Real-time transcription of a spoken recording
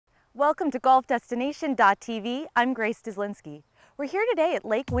Welcome to GolfDestination.tv. I'm Grace Dyslinski. We're here today at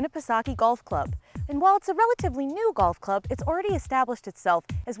Lake Winnipesaukee Golf Club. And while it's a relatively new golf club, it's already established itself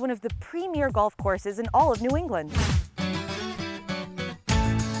as one of the premier golf courses in all of New England.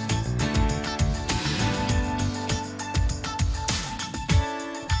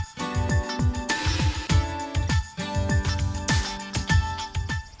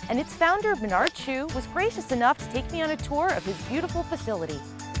 And its founder, Bernard Chu, was gracious enough to take me on a tour of his beautiful facility.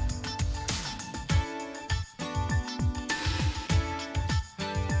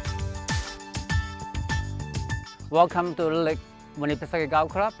 Welcome to Lake Winnipesaukee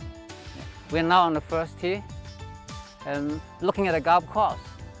Golf Club. We're now on the first tee and looking at the golf course.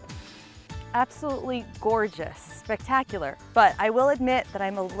 Absolutely gorgeous, spectacular. But I will admit that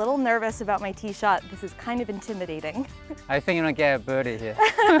I'm a little nervous about my tee shot. This is kind of intimidating. I think you're gonna get a birdie here.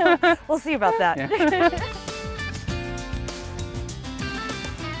 We'll see about that. Yeah.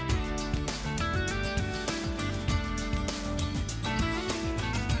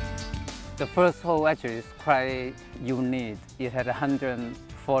 The first hole actually is quite unique. It had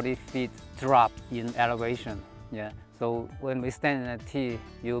 140 feet drop in elevation. Yeah. So when we stand in a tee,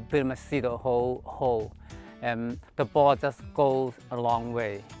 you pretty much see the whole hole, and the ball just goes a long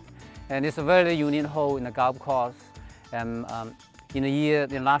way. And it's a very unique hole in the golf course. And in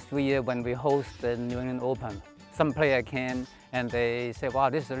the last 3 years, when we host the New England Open, some player came and they say,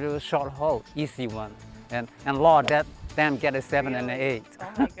 "Wow, this is a real short hole, easy one," and a lot of them get a 7 and an 8.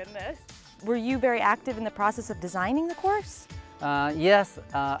 Oh my goodness. Were you very active in the process of designing the course? Yes,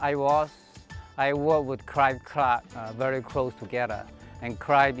 I was. I worked with Clive Clark very close together. And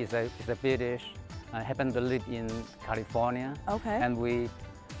Clive is a British, happened to live in California. Okay. And we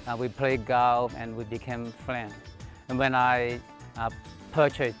played golf and we became friends. And when I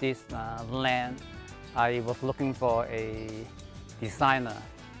purchased this land, I was looking for a designer.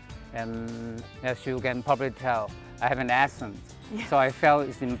 And as you can probably tell, I have an accent. Yeah. So I felt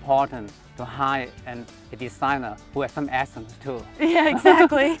it's important to hire a designer who has some accents too. Yeah,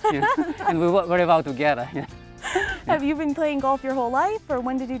 exactly. Yeah. And we work very well together. Yeah. Have you been playing golf your whole life, or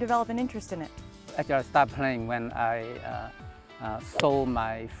when did you develop an interest in it? Actually, I started playing when I sold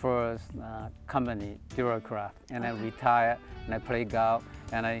my first company, Duracraft, and I retired and I played golf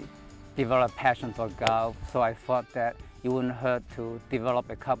and I developed a passion for golf. So I thought that it wouldn't hurt to develop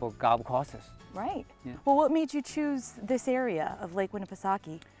a couple of golf courses. Right. Yeah. Well, what made you choose this area of Lake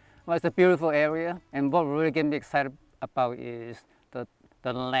Winnipesaukee? Well, it's a beautiful area, and what really gets me excited about is the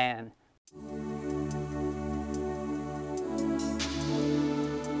land.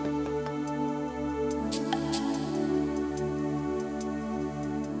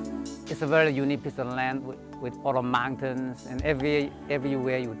 It's a very unique piece of land with all the mountains, and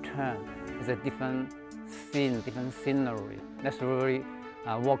everywhere you turn is a different scene, different scenery. That's really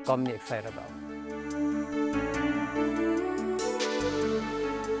what got me excited about.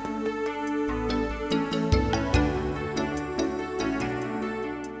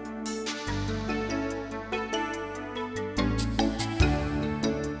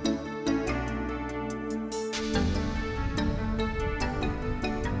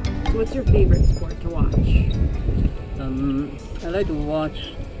 What's your favorite sport to watch? I like to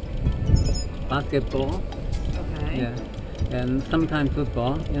watch basketball. Okay. Yeah. And sometimes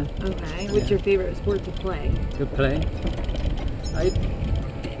football. Yeah. Okay. What's your favorite sport to play? To play? I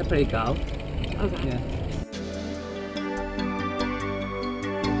play golf. Okay.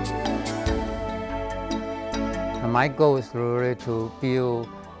 Yeah. My goal is really to build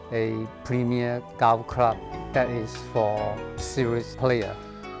a premier golf club that is for serious players.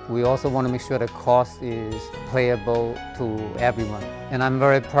 We also want to make sure the course is playable to everyone. And I'm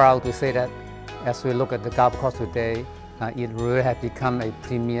very proud to say that as we look at the golf course today, it really has become a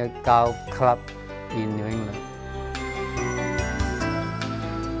premier golf club in New England.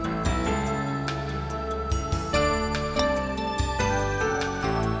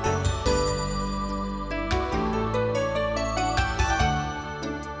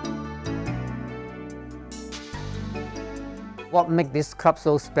 What makes this club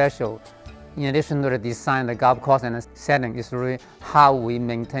so special, in addition to the design, the golf course and the setting, is really how we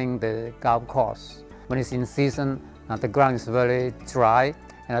maintain the golf course. When it's in season, the ground is very dry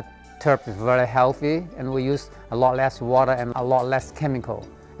and the turf is very healthy, and we use a lot less water and a lot less chemical.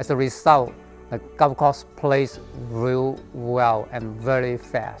 As a result, the golf course plays real well and very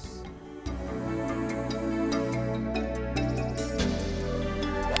fast.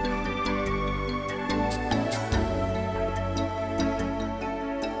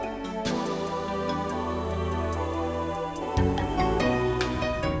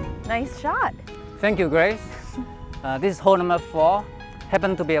 Nice shot. Thank you, Grace. This is hole number 4,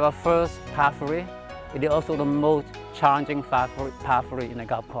 happened to be our first par 3. It is also the most challenging par 3 in the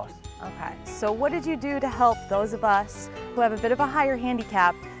golf course. Okay, so what did you do to help those of us who have a bit of a higher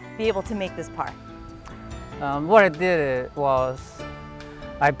handicap be able to make this par? What I did was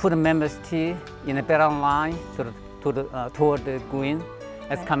I put a members tee in a better line toward the green,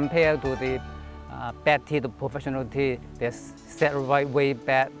 as compared to the bad tee, the professional tee. They're set right way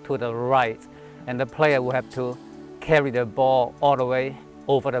back to the right, and the player will have to carry the ball all the way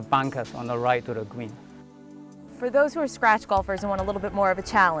over the bunkers on the right to the green. For those who are scratch golfers and want a little bit more of a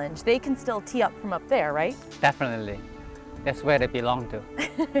challenge, they can still tee up from up there, right? Definitely. That's where they belong to.